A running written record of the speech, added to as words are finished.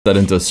that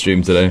into a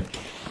stream today.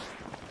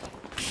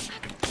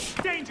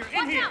 Danger,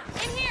 in here.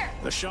 In here.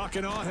 The Shock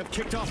and Awe have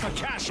kicked off a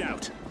cash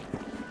out.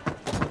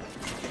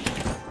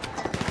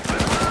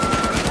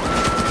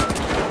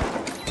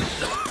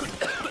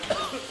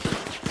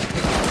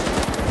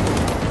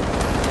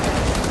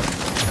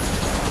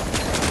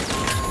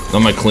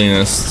 Not my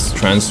cleanest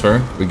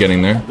transfer. We're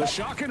getting there. The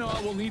Shock and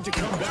Awe will need to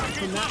come back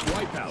from that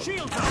wipeout.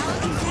 Shield.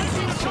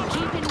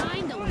 Keep in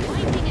mind that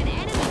wiping an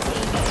enemy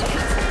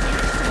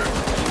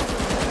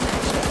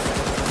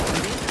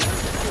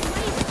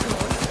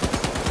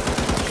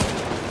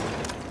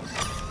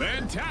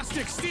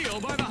Fantastic steal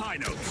by the High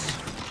Notes.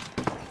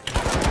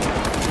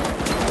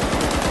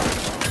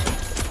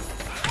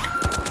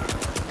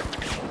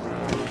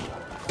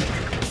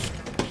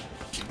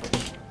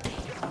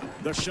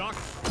 The Shock.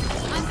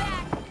 I'm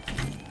back.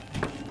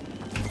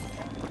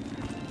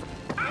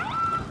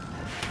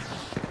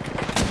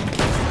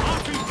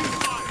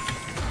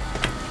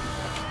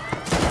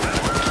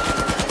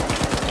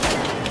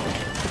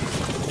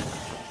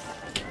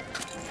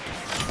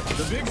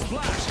 The Big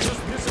Splash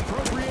just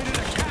misappropriated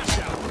a cash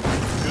out.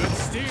 Good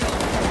steal.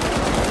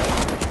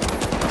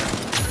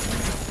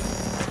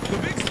 The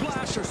Big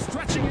Splash are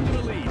stretching into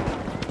the lead.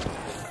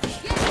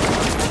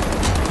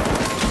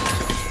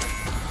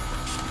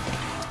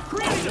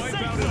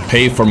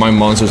 Pay for my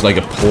monsters like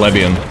a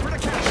plebeian.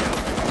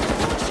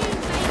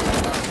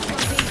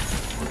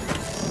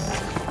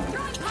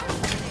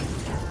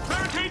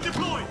 Barricade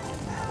deployed.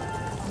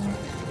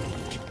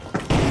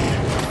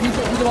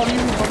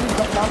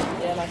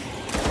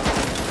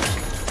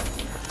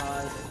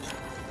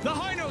 The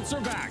High Notes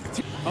are back.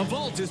 A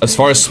vault is As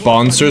far as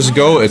sponsors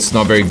go, it's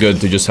not very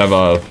good to just have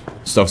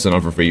stuff sent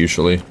out for free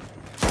usually.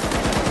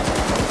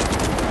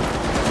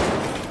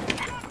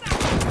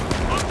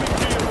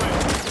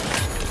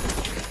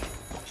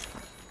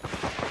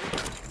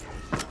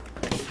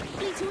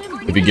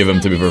 If you give them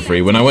to me for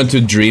free. When I went to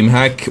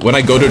DreamHack, when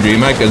I go to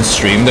DreamHack and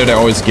stream there, they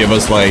always give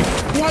us like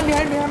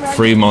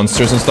free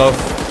monsters and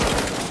stuff.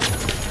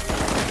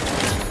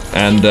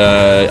 And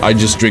I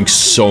just drink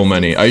so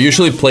many. I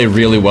usually play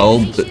really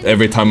well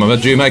every time I'm at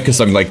DreamHack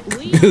because I'm like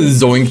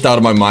zoinked out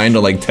of my mind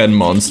on like 10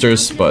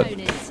 monsters, but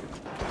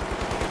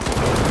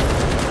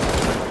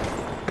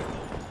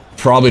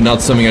probably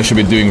not something I should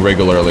be doing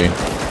regularly.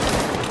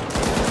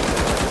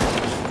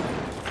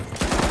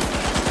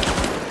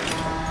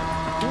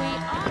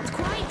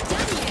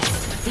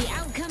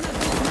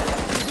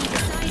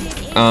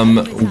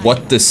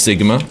 What the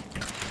Sigma?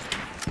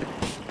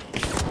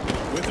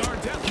 with our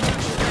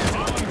deathmatch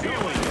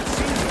ongoing. It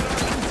seems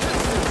that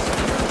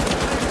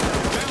our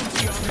contestants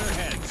bounty on their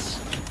heads.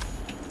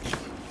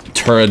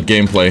 Turret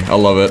gameplay. I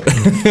love it.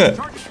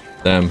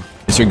 Damn.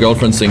 Is your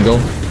girlfriend single?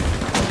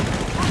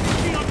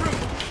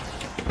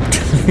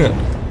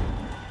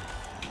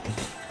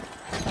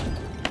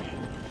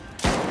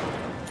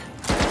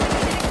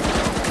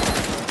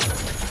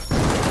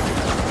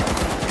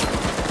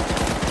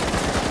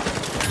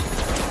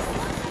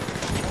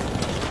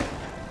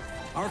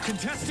 Our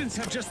contestants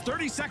have just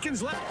 30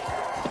 seconds left.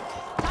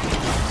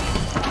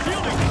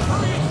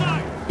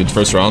 Good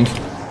first round.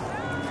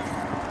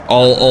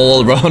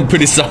 All around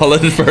pretty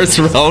solid first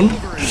round.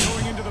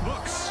 Going into the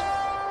books.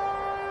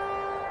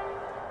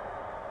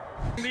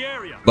 In the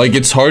area. Like,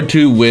 it's hard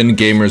to win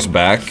gamers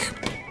back.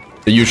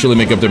 They usually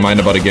make up their mind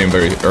about a game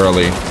very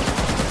early.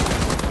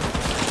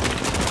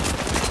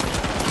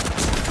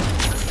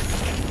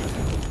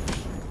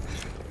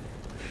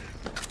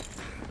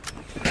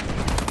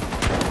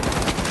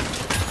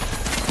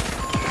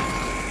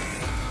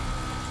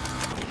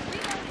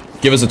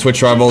 Give us a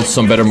Twitch rival,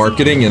 some better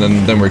marketing,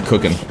 and then we're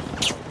cooking.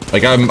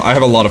 Like, I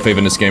have a lot of faith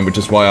in this game, which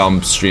is why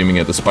I'm streaming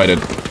it, despite it,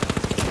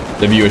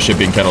 the viewership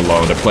being kind of low,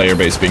 and the player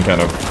base being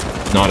kind of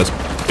not as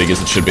big as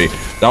it should be.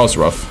 That was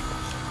rough.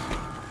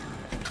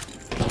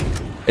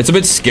 It's a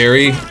bit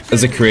scary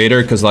as a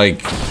creator, because,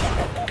 like,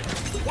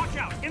 Watch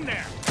out, in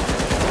there.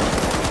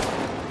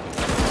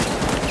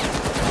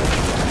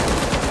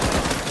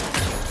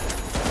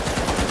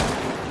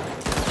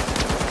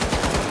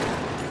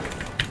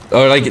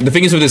 or like, the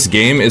thing is with this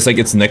game is, like,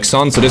 it's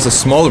Nexon, so there's a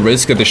small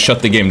risk that they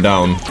shut the game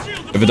down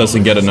if it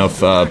doesn't get enough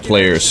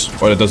players,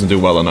 or it doesn't do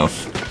well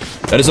enough.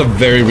 That is a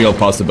very real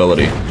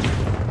possibility. I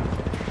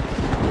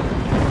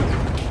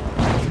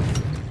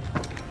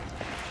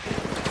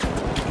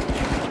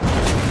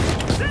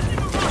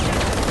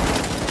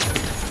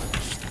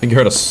think you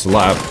heard a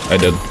slap. I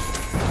did.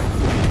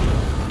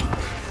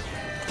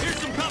 Here's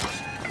some cover.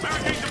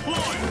 Barricade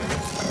deployed.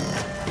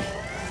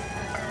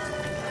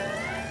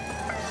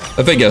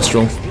 I think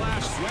Astral.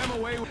 Splash swam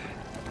away.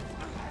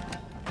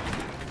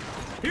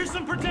 Here's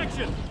some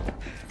protection.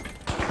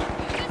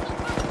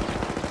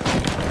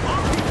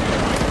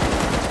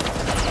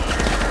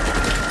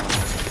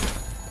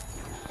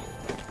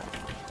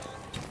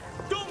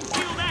 Dome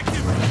shield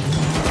active.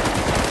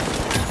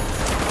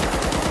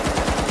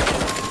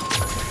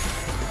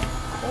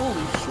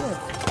 Holy shit.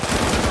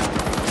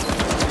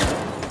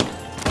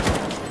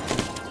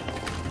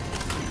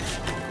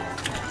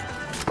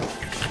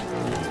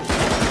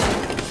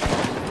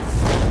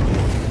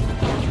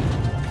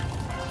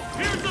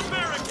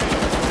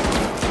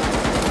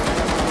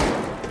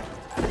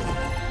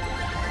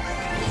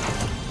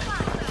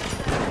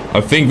 I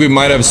think we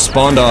might have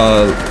spawned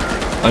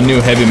a new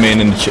heavy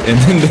main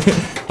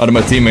out of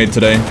my teammate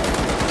today.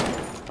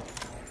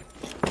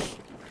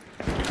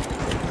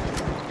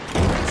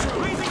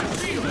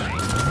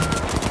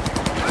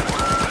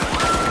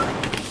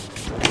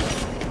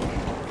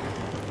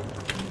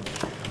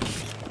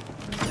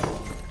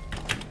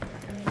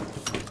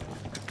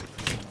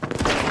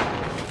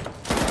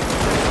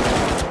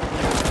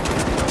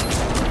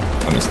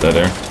 I'm just dead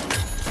there.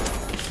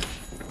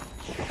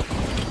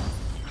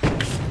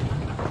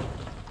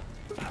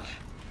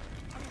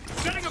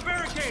 Setting a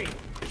barricade.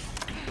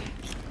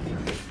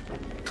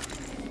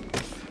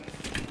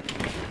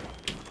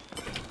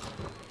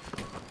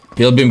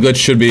 Heal beam glitch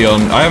should be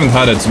on. I haven't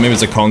had it, so maybe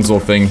it's a console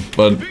thing,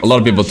 but a lot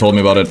of people told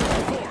me about it.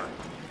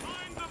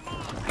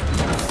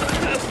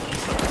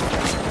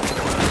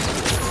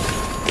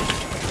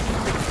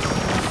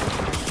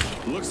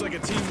 Looks like a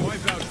team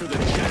wipeout for the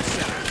Jet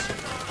Setters.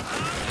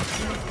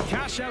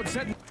 Cash out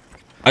set.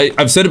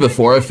 I've said it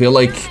before, I feel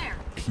like,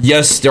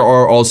 yes, there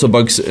are also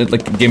bugs,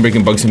 like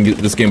game-breaking bugs in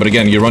this game, but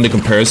again, you run the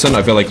comparison,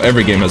 I feel like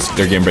every game has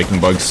their game-breaking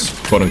bugs,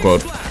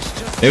 quote-unquote.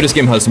 Maybe this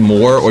game has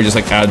more, or just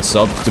like adds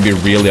up to be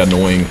really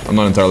annoying. I'm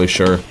not entirely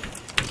sure.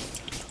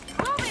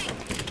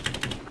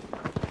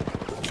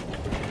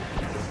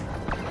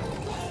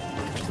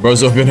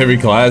 Bro's open every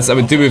class. I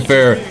mean, to be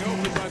fair,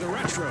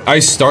 I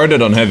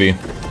started on heavy.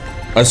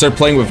 I started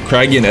playing with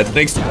Craggy and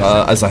Ethnix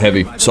as a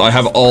heavy. So I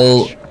have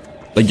all...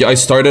 Like, I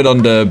started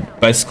on the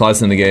best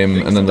class in the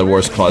game, and then the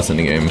worst class in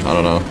the game. I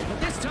don't know.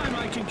 This time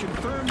I can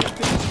confirm that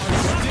things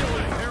are still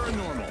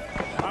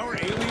paranormal. Our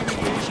alien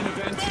invasion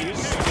event is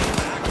still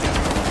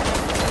active.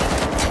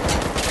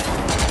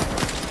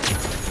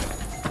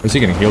 Where's he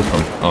getting healed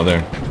from? Oh,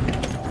 there.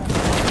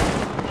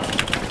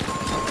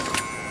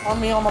 On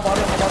me, on my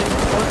body, on my body.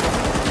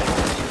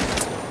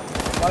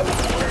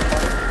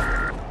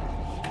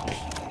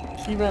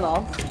 He ran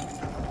off.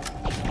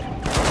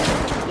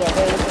 Yeah,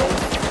 there.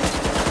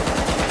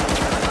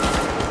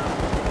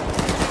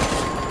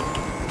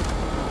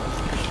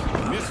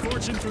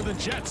 Misfortune for the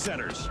Jet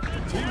Setters.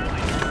 That's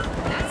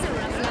a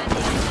rough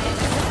landing.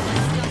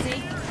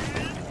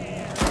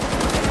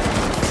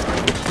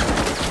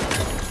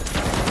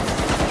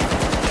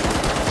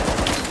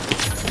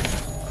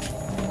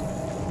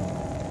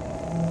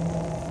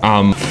 I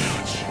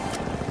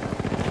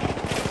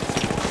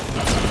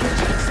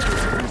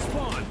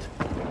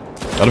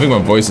don't think my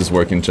voice is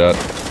working, chat.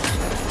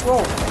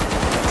 Bro.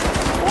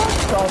 What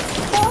the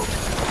fuck?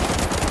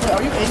 Wait,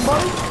 are you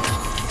aimbotting?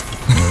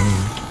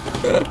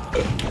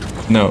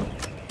 No.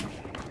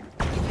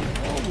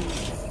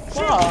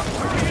 Fuck.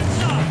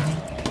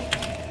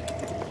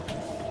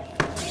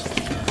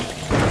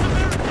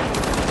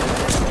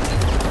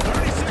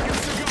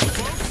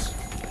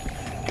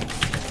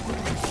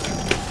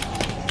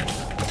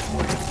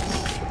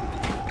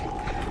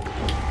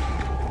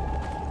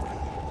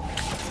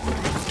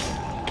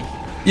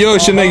 Yo,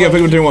 Shenega,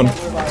 pick up 21.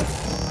 Never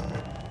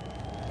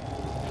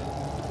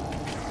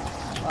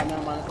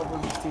mind, a couple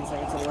of 15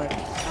 seconds away.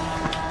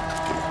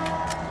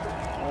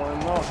 Or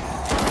no.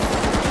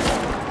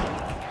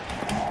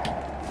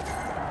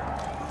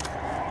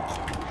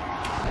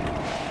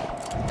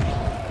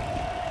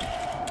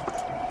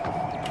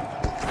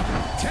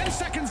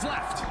 Seconds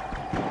left.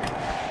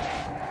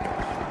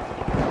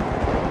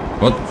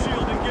 What?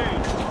 Shield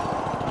engaged.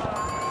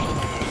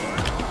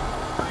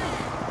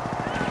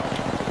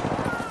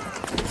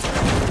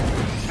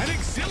 An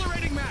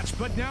exhilarating match,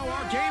 but now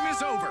our game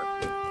is over.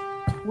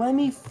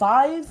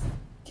 25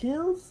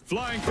 kills?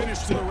 Flying finish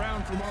to the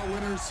round from our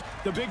winners,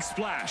 the Big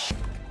Splash.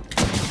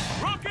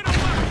 Rocket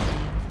away.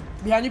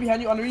 Behind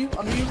you, under you.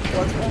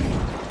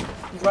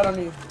 He's right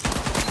under you.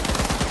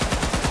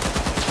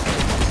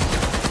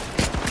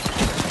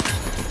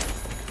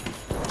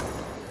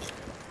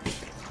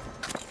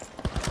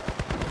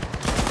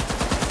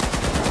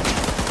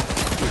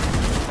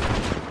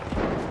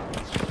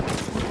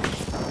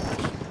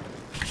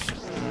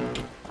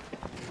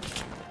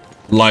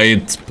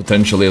 Light,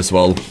 potentially as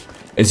well.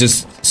 It's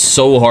just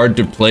so hard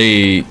to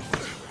play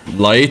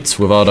light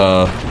without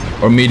a...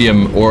 or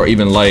medium, or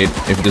even light,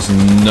 if there's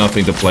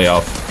nothing to play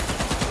off.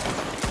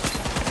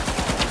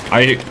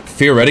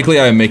 Theoretically,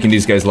 I am making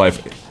these guys'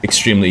 life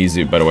extremely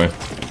easy, by the way.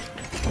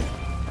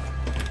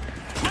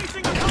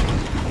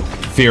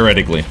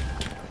 Theoretically.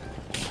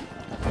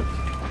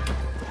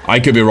 I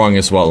could be wrong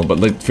as well, but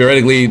like,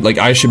 theoretically, like,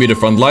 I should be the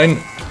front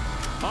line,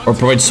 or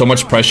provide so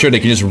much pressure they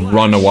can just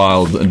run a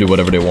wild and do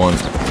whatever they want.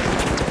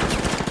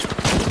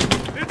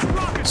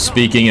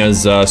 Speaking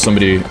as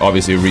somebody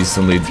obviously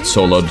recently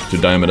soloed to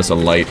Diamond as a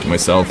light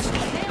myself.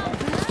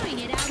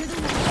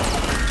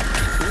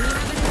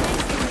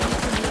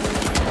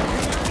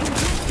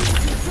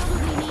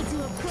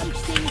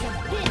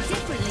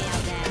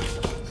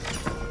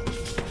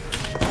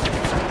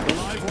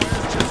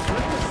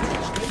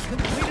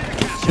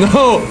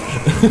 No!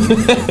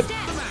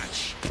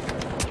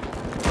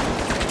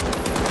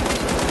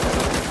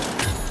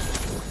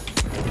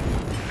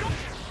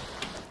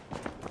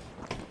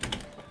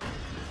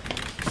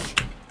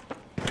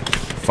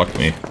 Fuck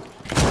me.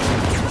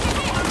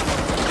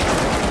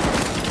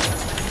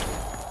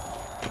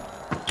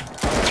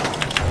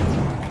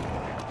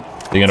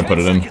 You're gonna put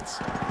it in. Seconds.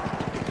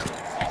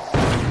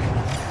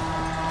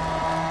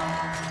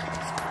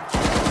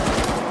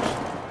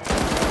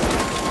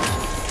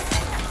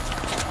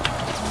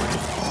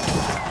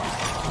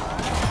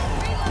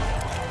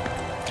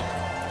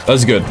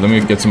 That's good. Let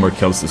me get some more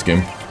kills this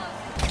game.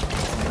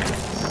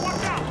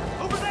 Watch out!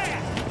 Over there!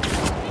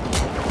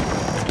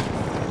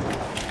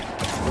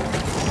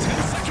 10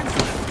 seconds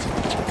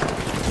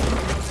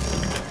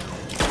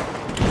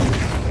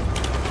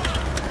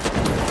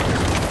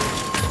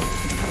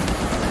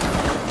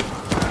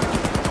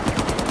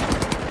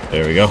left.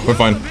 There we go. We're The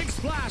fine. Big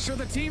Splash are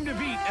the team to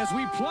beat as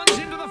we plunge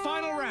into the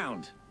final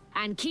round.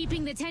 And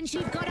keeping the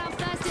tension, got our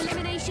first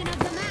elimination of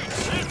the match.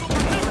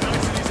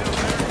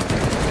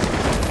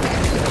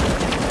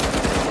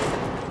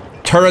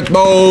 Turret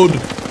mode!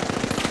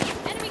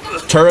 Enemy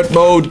got Turret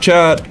mode,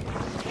 chat!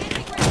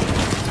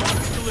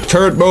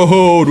 Turret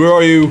mode! Where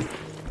are you?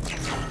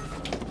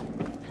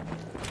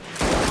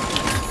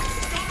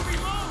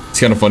 It's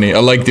kind of funny. I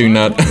like doing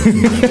that.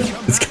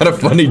 It's kind of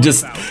funny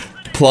just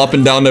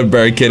plopping down the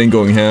barricade and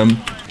going ham.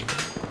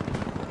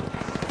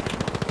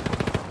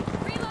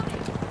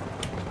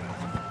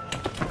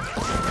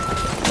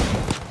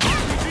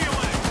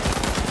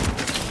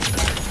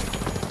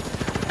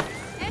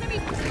 enemy.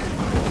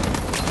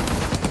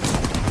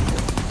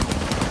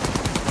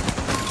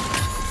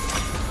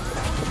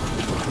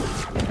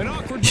 An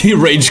awkward He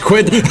rage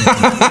quit.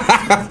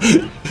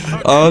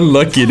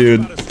 Unlucky,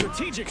 dude. a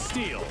strategic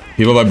steal.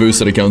 People buy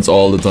boosted accounts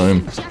all the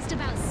time. Just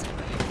about.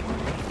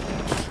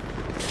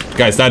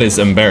 Guys, that is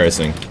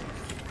embarrassing.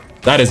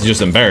 That is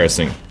just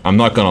embarrassing. I'm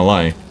not gonna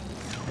lie.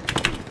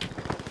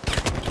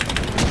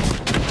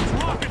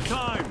 Rocket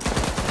time!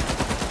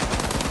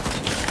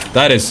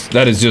 That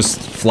is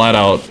just flat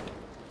out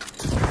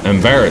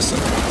embarrassing.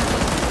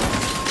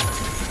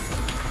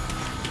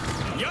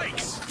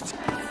 Yikes.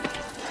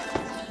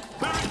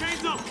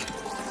 Barricades up!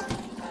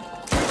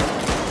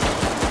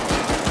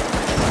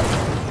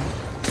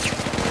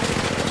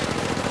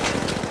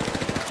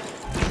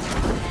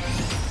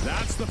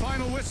 That's the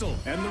final whistle.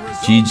 And the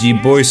result GG,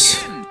 is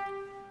boys. in.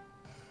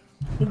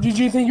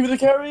 GG, thank you for the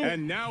carry.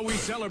 And now we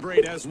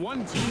celebrate as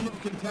one team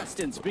of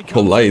contestants becomes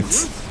Polite. a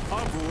group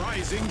of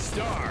rising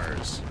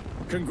stars.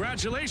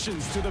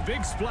 Congratulations to the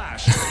Big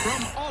Splash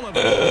from all of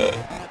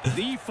us.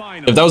 The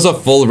final. If that was a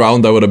full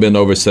round, that would have been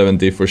over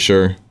 70 for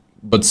sure.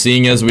 But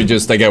seeing as we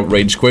just like got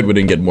rage quit, we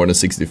didn't get more than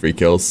 63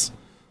 kills.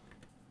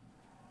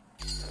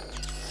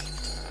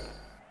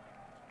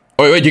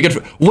 Oh, wait, you get...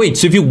 Wait,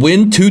 so if you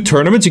win 2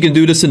 tournaments, you can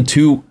do this in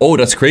 2... Oh,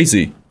 that's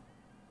crazy.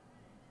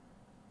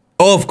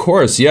 Oh, of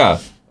course, yeah.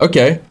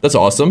 Okay, that's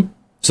awesome.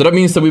 So that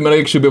means that we might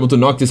actually be able to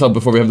knock this out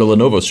before we have the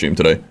Lenovo stream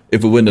today.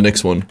 If we win the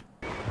next one.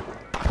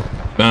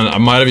 Man, I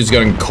might have just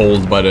gotten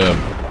cold by the...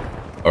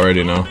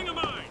 Already now. Thing of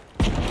mine!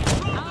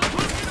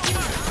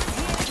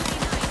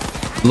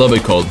 A little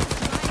bit cold.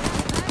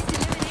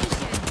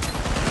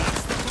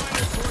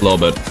 A little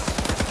bit.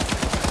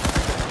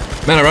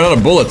 Man, I ran out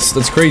of bullets.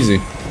 That's crazy.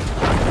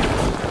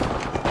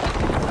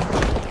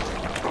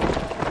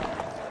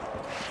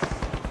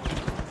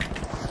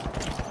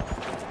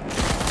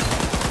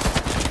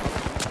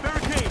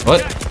 Barricade!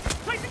 What?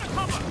 Placing a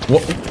cover!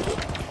 What?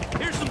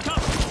 Here's some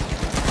cover!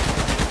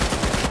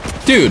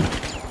 Dude. Enemy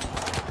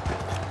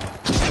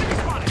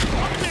spotted!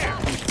 Up there!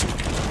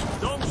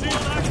 Dome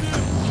shield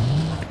active!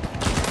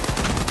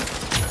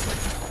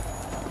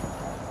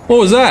 What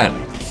was that?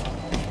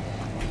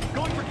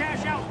 Going for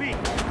cash out B!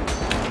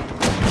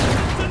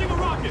 Sending a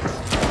rocket!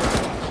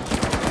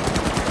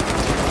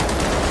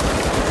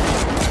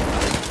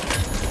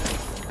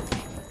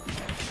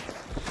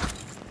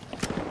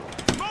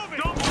 Moving!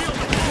 Dome shield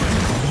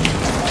deployed!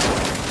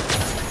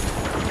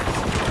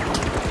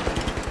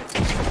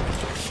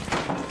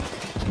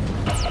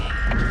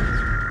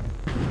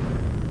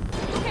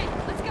 Okay,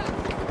 let's go.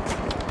 I'm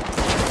gonna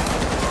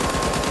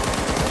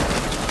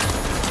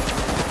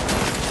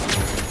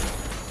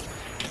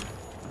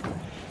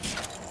jump here!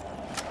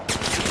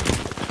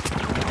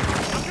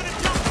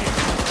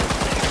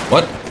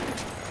 What?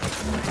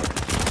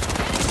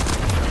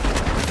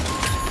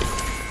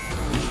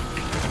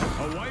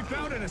 A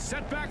wipeout and a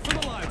setback for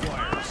the live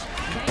wires.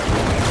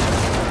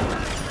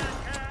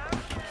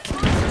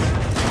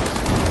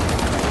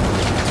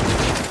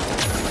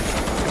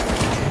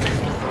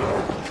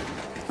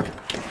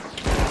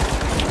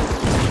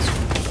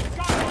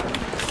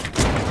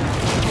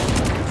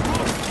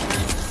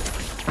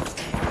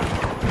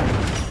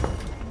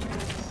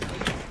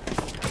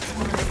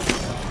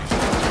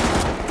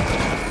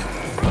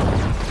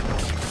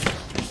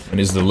 And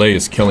his delay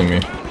is killing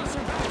me.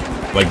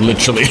 Like,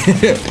 literally.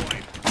 It's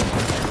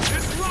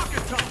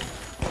rocket time!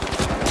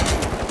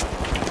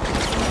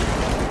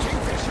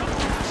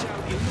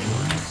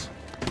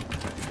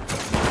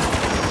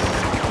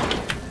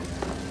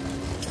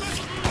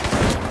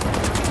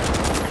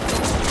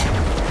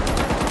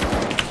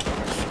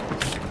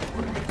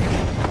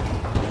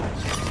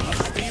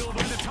 Steal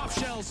by the top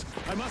shells.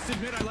 I must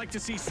admit I like to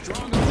see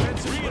strong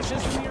offensive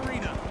pushes in the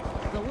arena.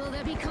 But will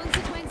there be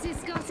consequences,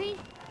 Scotty?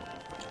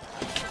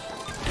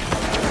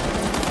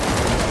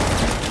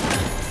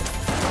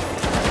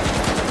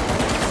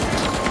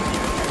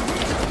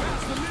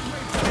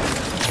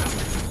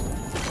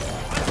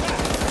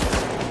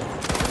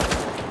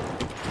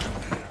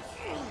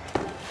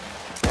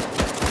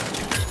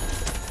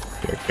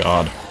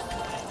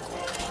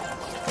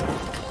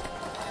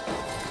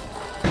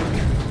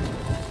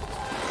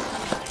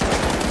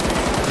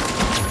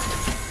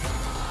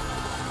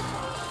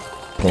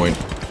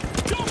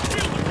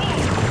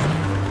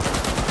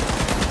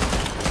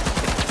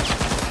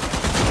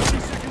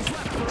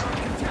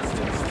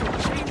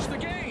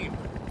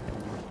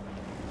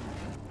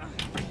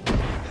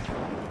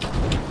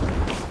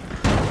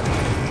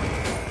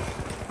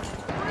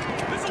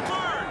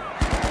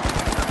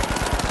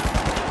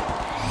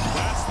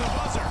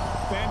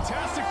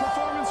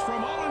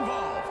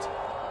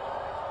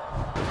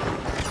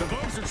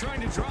 trying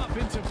to drop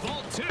into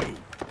Vault 2.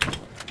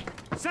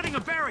 Setting a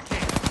barricade.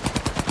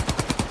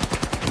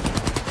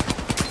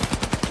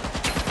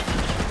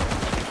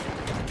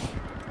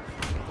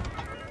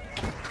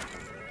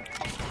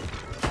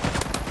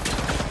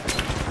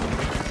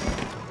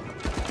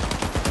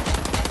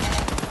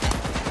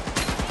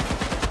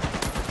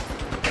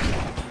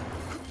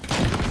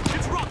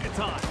 It's rocket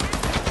time.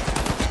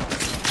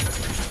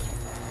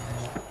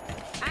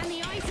 And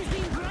the ice has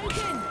been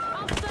broken.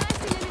 Our first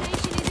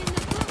elimination is in the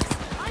books.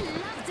 I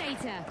love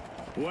data.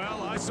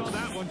 Well, I saw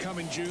that one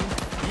coming, June. You know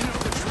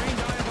the trained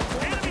eye of a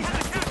former Enemy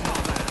has a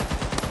contestant.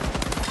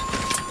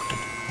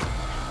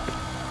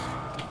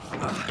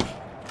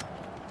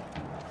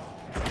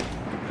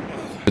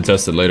 To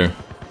test it later.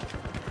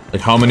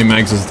 Like, how many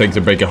mags does it take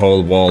to break a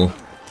whole wall?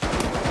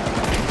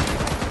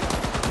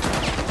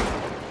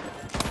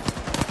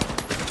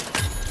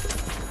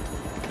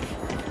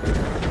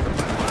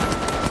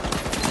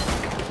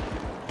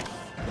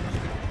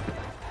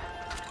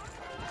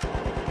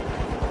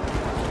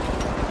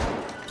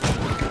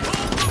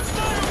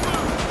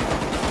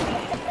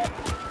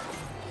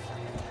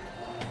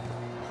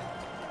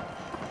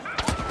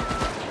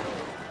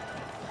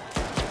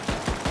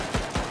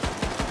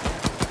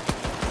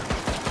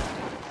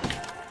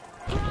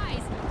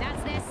 Prize.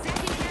 That's their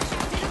second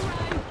cash out in a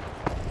row.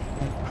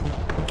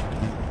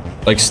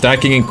 Like,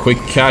 stacking in quick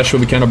cash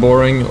would be kind of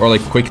boring, or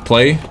like quick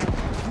play.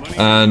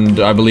 And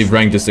I believe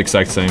ranked is the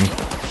exact same.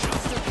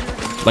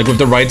 Like with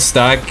the right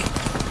stack,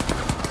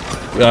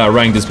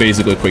 ranked is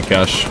basically quick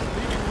cash.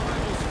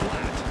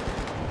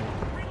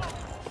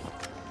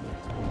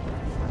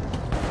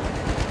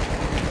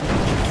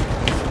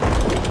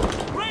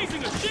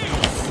 Raising a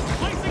shield.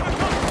 Placing a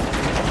cover.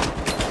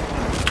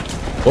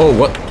 Whoa,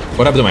 what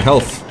happened to my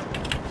health?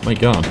 My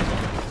god.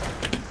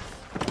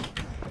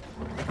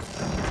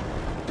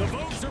 The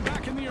Vogues are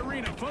back in the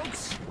arena,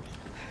 folks.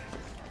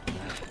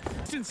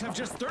 Contestants have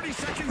just 30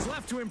 seconds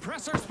left to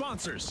impress our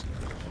sponsors.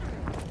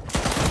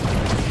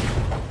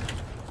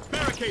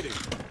 Barricading.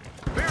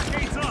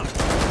 Barricades up.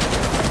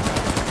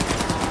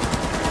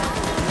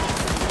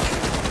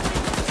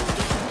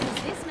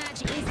 This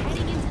match is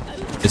heading into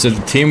overtime. Is it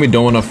a team we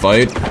don't want to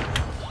fight?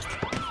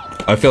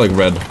 I feel like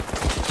red.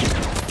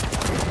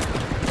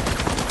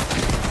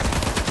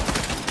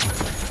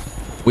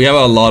 We have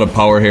a lot of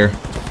power here.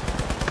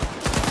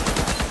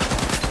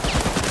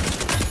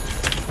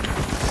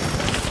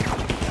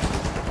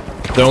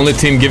 The only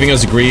team giving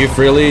us grief,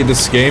 really,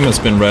 this game has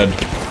been red.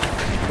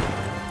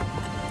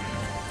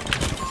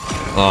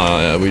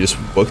 Yeah, we just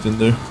walked in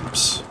there.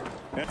 Oops.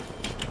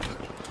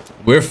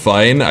 We're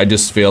fine, I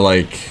just feel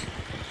like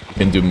we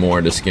can do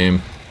more this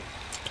game.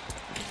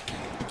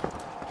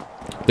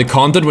 The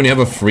content when you have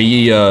a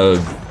free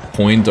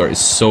point is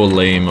so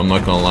lame, I'm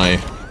not gonna lie.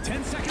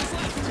 10 seconds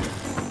left.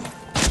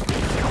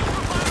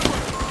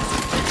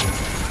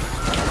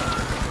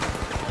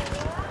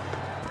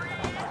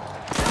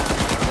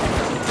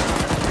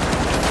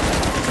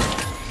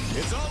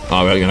 It's all over.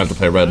 Oh, we're gonna have to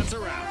play red. That's a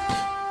wrap.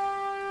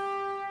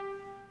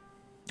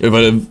 If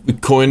I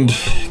had coined...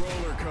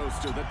 Roller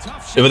coaster, the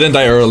tough If I didn't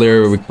die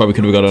earlier, we probably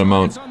could have got an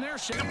amount. shots on their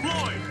ship.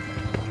 Deployed.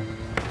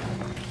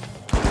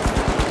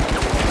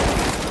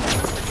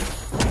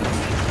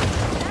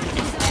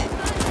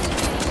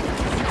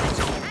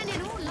 And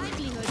in all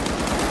likelihood,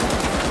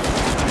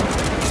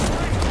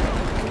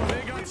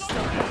 They got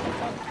started.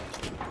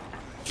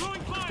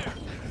 Throwing fire.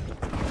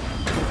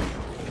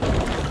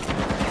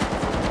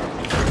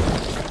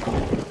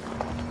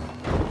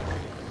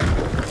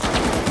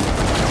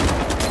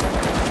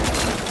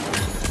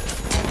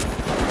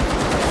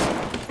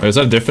 Wait, is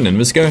that a different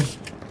Invis guy?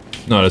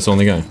 No, that's the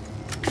only guy.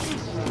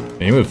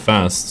 Man, he moved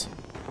fast.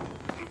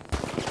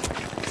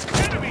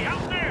 Enemy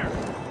out there.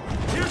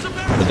 Here's a The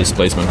barricade.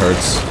 displacement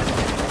hurts.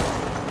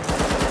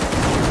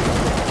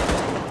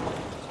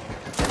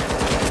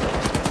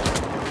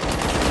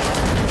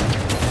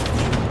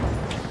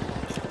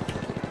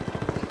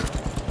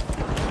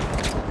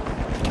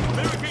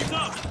 Barricades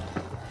up.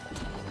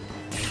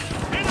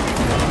 Enemy.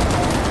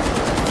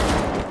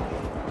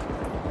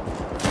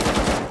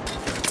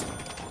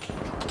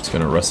 It's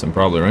gonna arrest him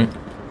probably, right?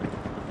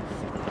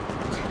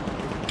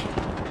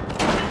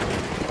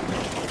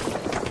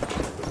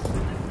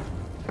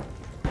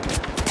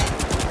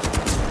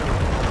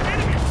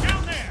 Enemy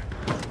down there.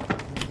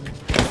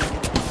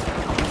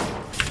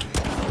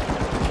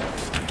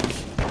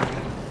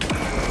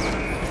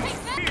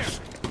 Here.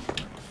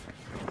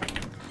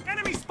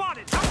 Enemy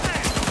spotted out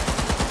there.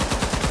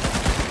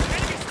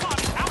 Enemy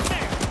spotted out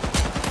there.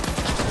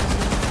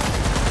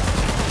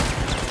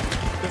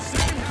 The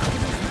second half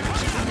of this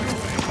match is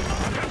underway.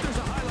 I bet there's a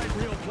highlight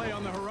reel play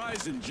on the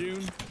horizon,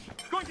 June.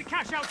 Going to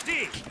cash out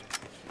D.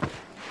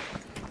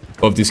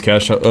 Both these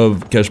cash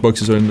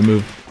boxes are in the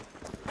move.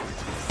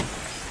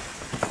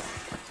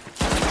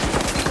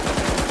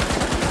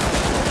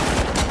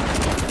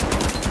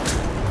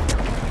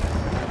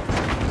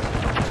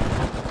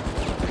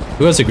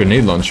 Who has a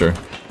grenade launcher?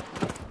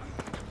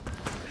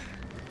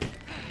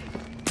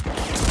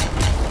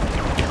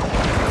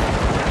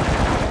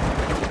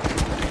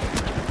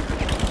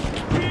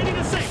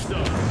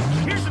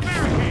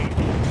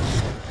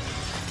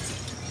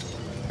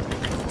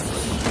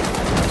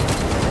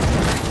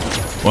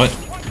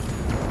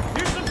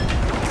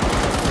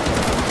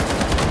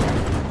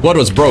 What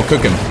was bro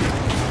cooking?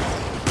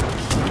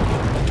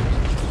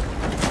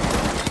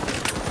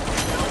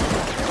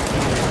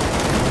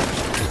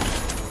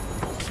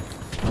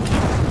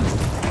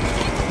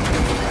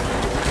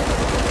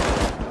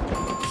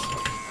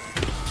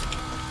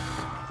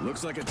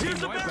 Looks like a team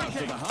wipeout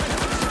for the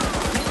hideout.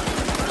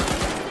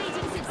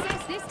 Estimating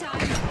success this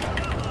time.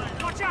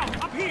 Watch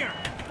out! Up here!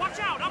 Watch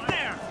out! Up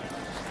there!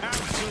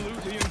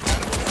 Absolutely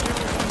incredible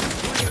skills on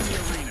display in the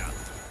arena.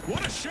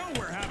 What a show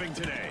we're having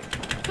today.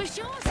 For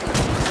sure.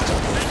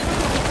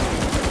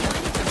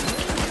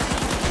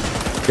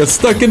 Got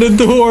stuck in the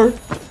door.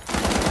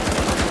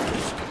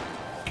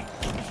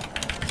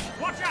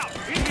 Watch out!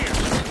 In here!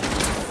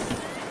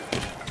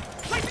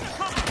 Placing a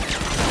cover!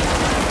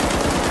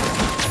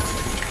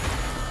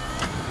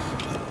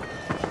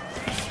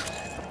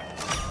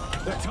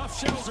 The tough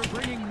shells are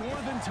bringing more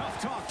than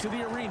tough talk to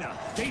the arena.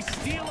 They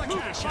steal a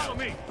cash Follow out.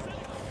 me!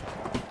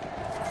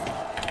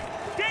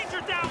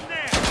 Danger down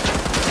there!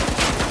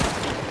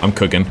 I'm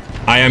cooking.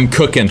 I am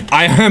cooking.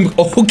 I am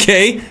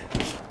okay.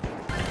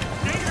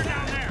 Danger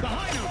down there! The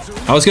high notes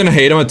are I was gonna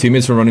hate on my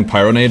teammates for running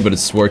Pyronade, but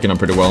it's working out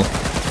pretty well.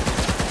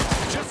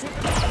 just what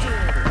the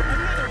doctor ordered.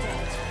 Another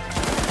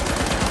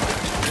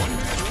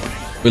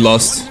vault. We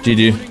lost.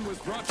 GG. Winning was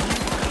brought to you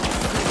by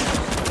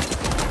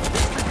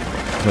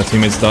My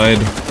teammates died.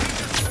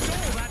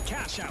 Stole that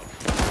cash out.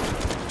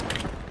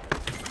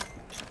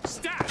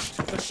 Stashed.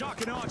 The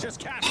shock and awe just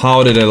cashed.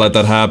 How did I let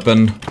that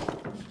happen?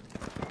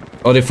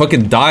 Oh, they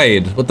fucking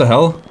died. What the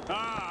hell?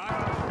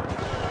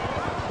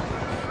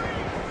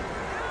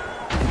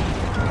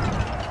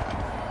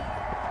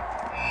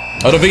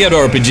 I don't think I had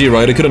an RPG,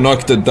 right? I could have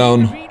knocked it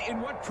down. Beat in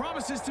what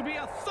promises to be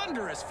a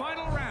thunderous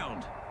final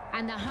round.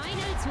 And the high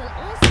notes will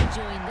also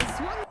join this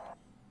one.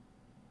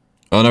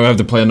 Oh, now we have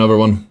to play another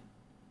one.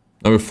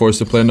 Now we're forced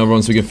to play another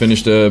one so we can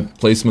finish the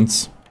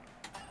placements.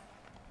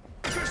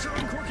 Fisher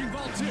uncorking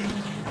vault 2.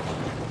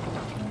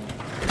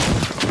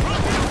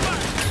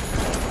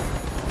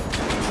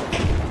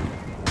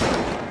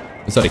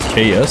 Is that a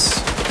KS?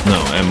 No,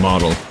 M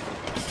model.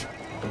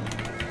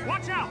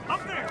 Watch out!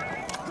 Up there!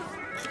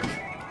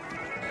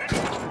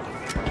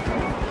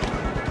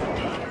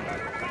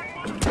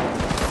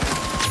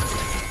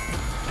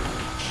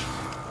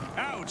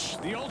 Ouch!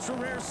 The ultra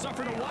rare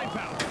suffered a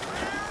wipeout.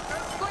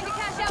 Going to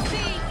cash out B.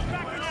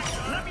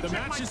 Let me The check my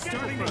match is schedule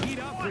starting to first. heat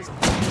up.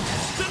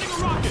 Sending a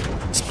rocket!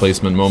 This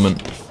placement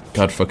moment.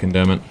 God fucking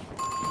damn it.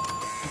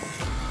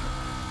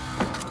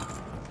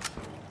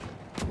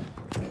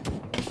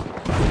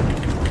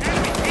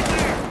 Enemy in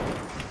there!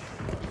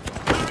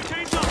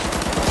 Barricades up!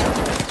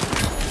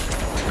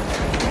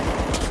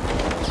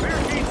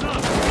 Barricades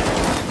up!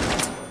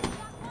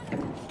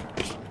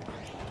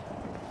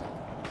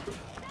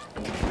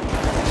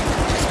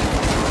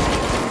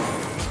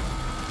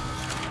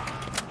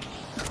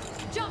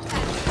 Jump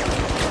pad.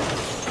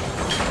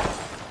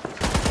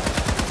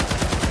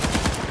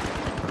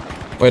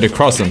 Wait, they're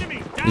crossing.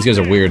 These guys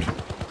are weird.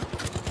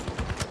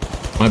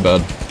 My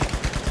bad.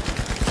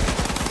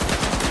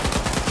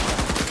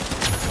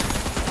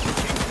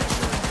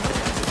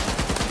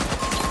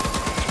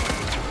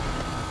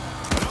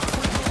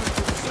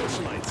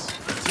 Socialites.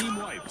 Team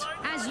wiped.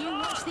 As you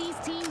watch these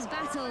teams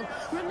battle,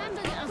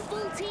 remember that a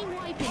full team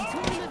wipe in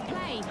tournament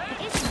play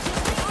isn't just a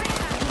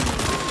setback in the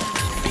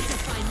arena, it's a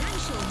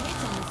financial hit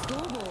on the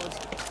scoreboard.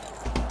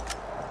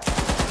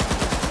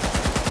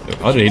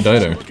 How did he die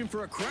there? Looking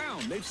for a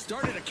crown. They've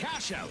started a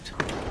cash out.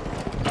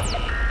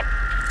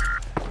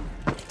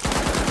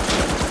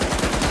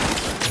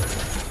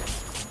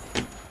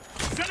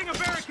 Setting a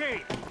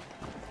barricade!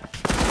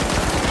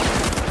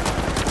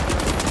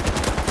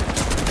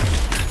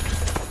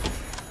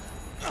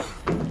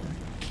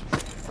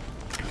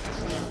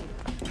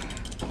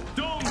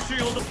 Dome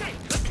shield! Okay,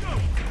 let's go!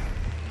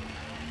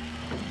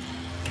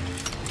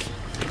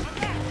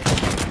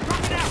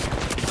 I'm back! Drop it out!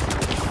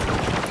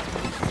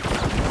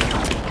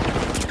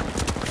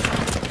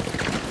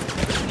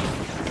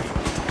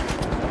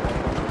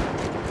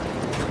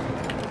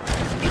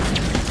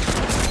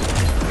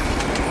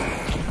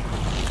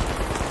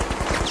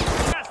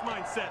 That's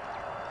mindset!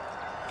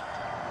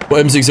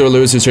 Well, M60 or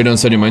Lewis is straight on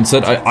setting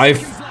mindset. I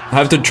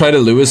have to try to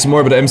Lewis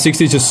more, but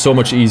M60 is just so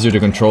much easier to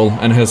control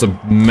and has a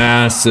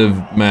massive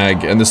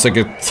mag, and there's like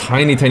a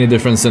tiny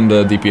difference in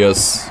the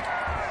DPS.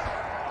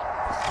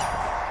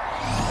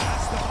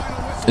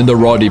 In the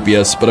raw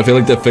DPS, but I feel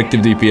like the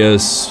effective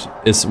DPS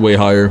is way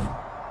higher.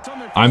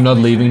 I'm not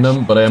leaving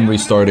them, but I am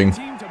restarting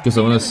because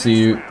I want to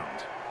see.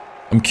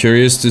 I'm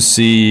curious to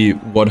see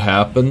what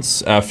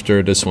happens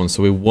after this one.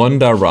 So we won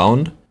that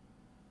round.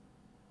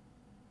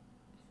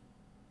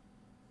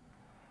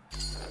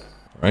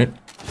 Right?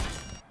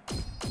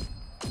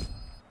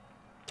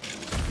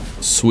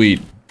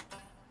 Sweet.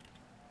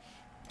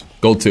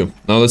 Gold 2.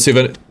 Now let's see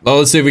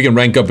if we can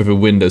rank up if we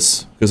win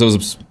this, because that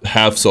was a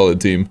half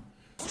solid team.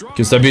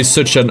 Because that'd be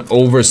such an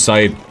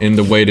oversight in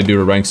the way to do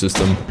the rank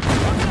system.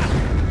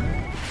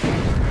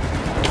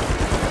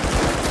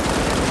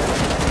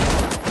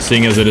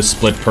 Seeing as it is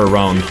split per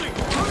round.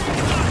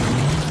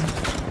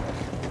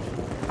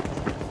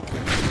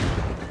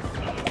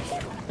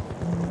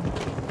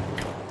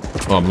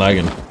 Oh, I'm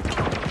lagging.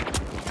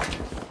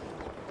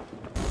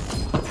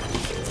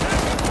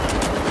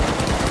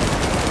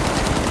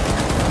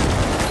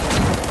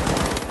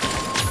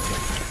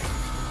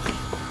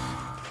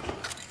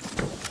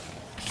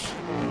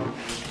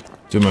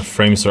 Dude, my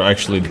frames are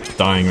actually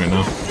dying right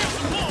now.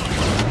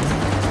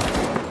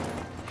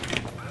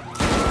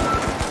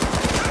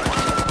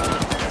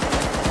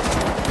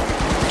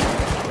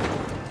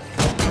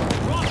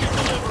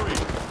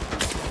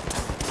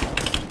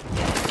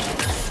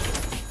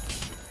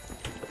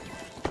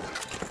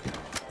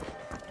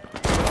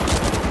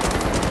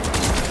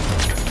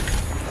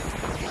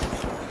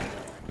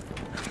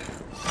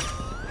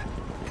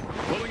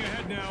 Pulling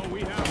ahead now,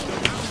 we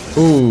have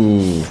the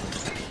Ooh.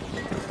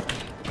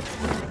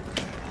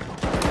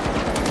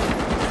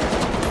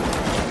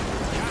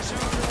 cash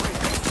out joy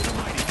thanks to the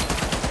mighty.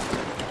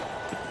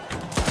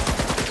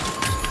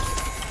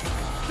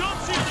 Don't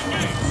see the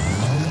game.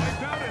 A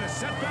wipeout and a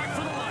setback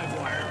for the live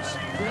wires.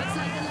 Looks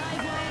like the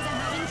live wires are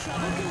having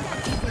trouble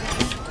conducting today.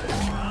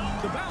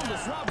 The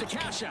Boundless robbed the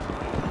cash out.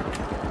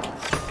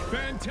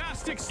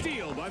 Fantastic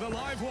steal by the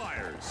live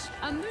wires.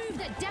 A move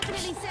that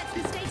definitely sets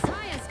the stakes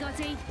higher,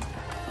 Scotty.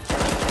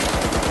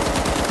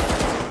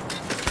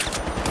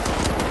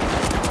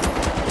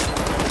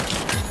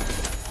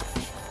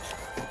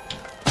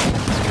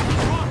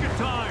 Rocket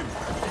time.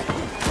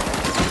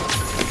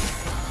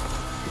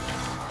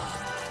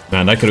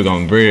 Man, that could have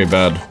gone very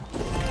bad.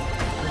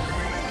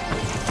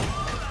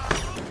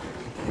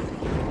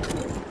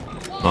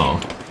 Oh.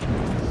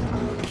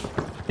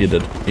 He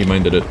did. He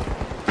minded it.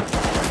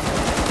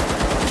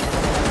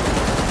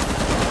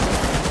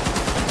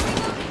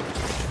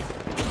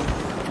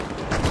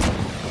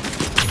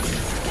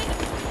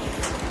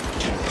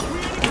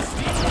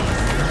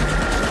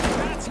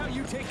 That's how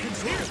you take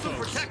control, Here's some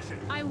folks. protection.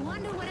 I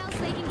wonder what else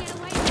they can get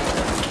away with.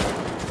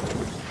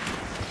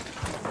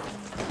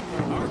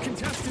 Our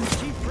contestants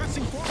keep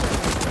pressing forward.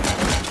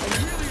 A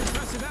really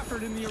impressive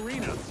effort in the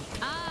arena.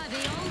 Ah,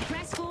 the old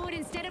press forward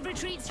instead of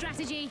retreat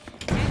strategy.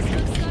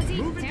 Textbook,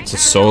 Scotty. It's a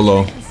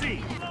solo.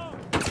 See.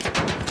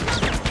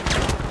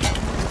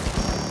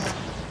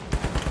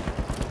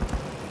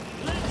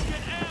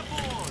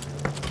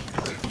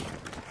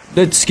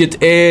 Let's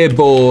get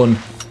airborne.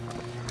 Let's get airborne.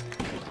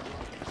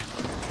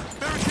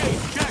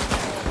 Barricade, check.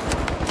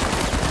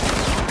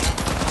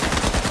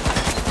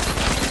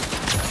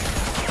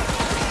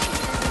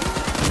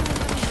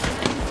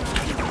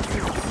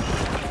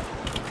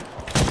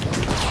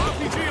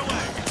 RPG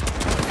away.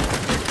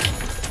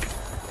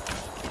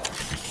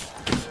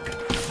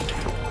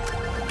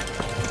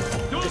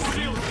 Don't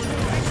steal.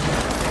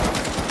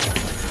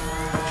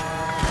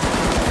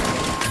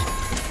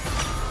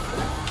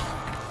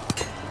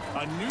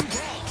 A new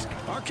vault.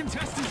 Our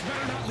contestants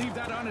better not leave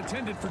that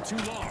unattended for too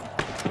long.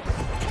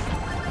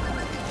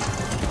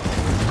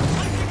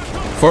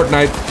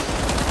 Fortnite.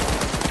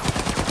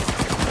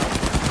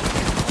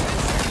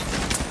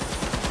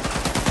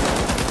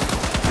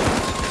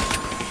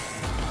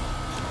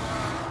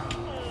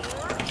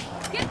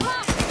 Get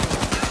popped!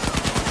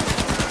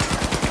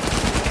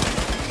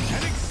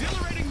 An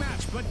exhilarating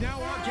match, but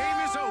now our game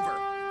is over.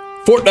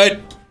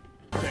 Fortnite.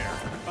 There.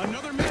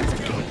 Another minute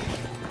to go.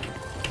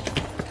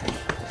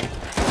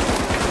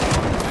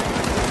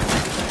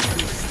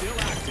 Is still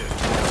active.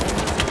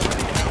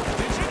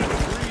 Did you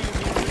agree in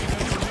the arena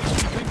to make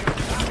you think of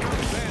backup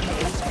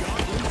vandals got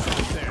loose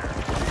out there?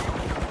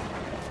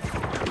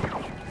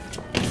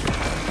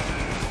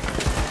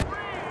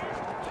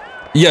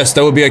 Yes,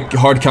 that would be a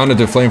hard counter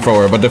to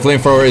flamethrower, but the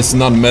flamethrower is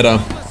not meta,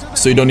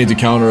 so you don't need to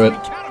counter it.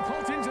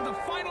 Catapult into the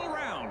final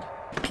round.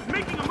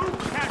 Making a move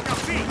for cash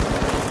out B.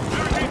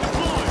 Barricade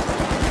deployed.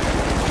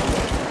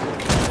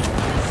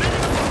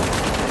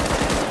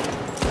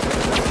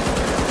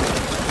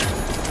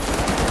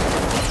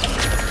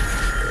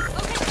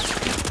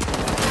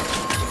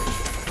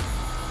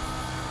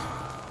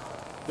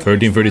 The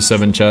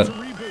 1337 chat. to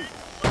reboot.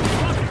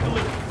 Rocket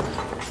delivered.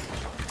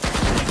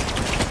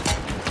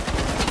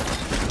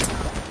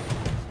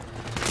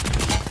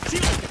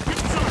 Shield, get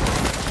some.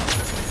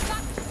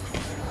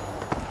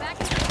 Back.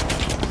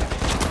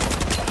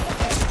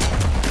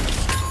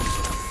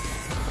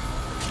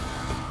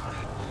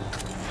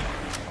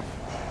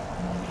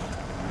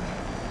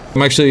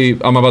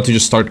 I'm about to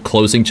just start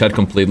closing chat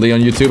completely on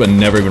YouTube and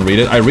never even read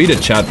it. I read a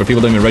chat, but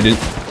people don't even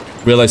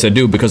realize I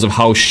do because of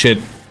how shit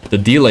the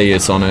delay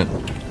is on it.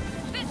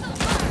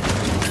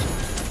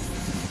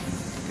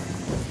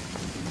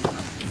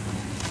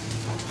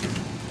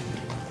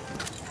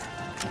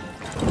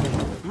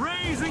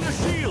 Raising a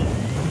shield.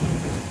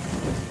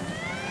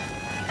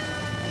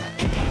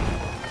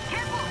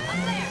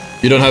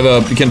 You don't have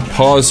a... You can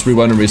pause,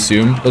 rewind, and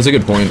resume. That's a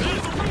good point.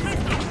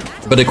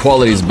 But the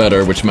quality is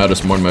better, which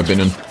matters more in my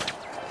opinion.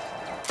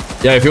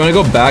 Yeah, if you want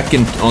to go back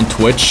on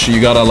Twitch,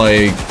 you gotta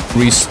like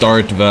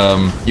restart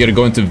the... you gotta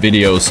go into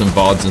videos and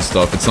VODs and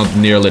stuff. It's not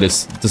nearly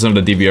this... This is not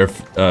the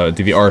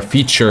DVR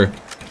feature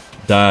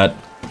that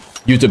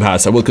YouTube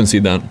has. I will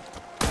concede that.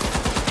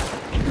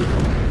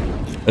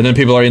 And then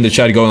people are in the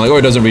chat going like, oh,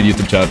 it doesn't read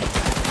YouTube chat.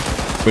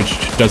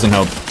 Which doesn't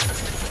help.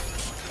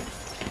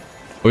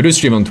 We do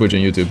stream on Twitch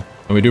and YouTube.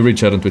 And we do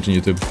reach out on Twitch and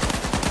YouTube.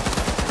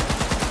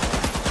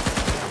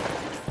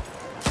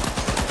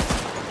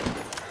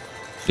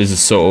 This is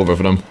so over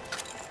for them.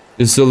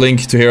 This is a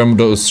link to hear on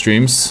those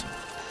streams.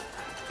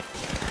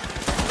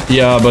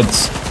 Yeah, but...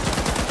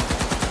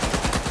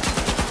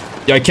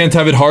 yeah, I can't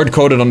have it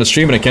hard-coded on the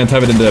stream and I can't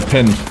have it in the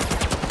pin.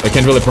 I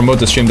can't really promote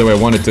the stream the way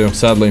I wanted to,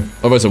 sadly.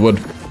 Otherwise I would.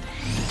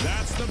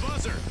 That's the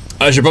buzzer.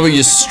 I should probably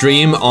just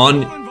stream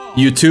on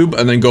YouTube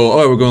and then go,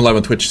 oh, we're going live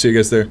on Twitch. See you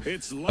guys there.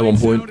 It's At one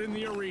point. out in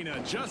the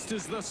arena just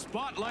as the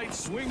spotlight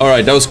swings.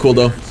 Alright, that was cool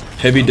though.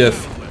 Heavy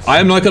diff. I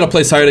am not gonna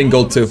place higher than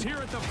Gold 2. Here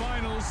at the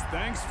finals,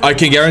 thanks for I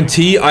can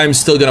guarantee I'm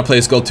still gonna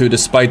place Gold 2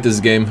 despite this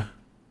game.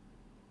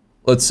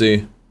 Let's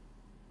see.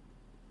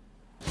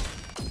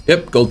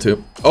 Yep, Gold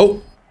 2.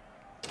 Oh!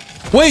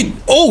 Wait!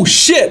 Oh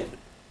shit!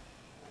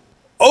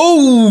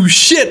 Oh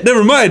shit!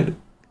 Never mind!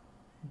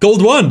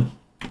 Gold 1!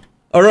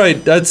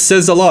 Alright, that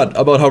says a lot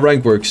about how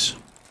rank works.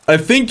 I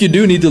think you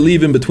do need to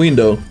leave in between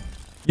though.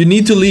 You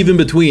need to leave in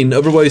between,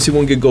 otherwise you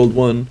won't get Gold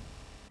 1.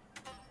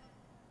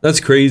 That's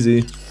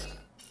crazy.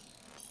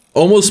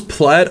 Almost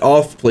plat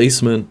off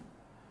placement.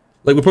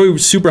 Like we're probably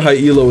super high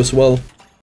elo as well.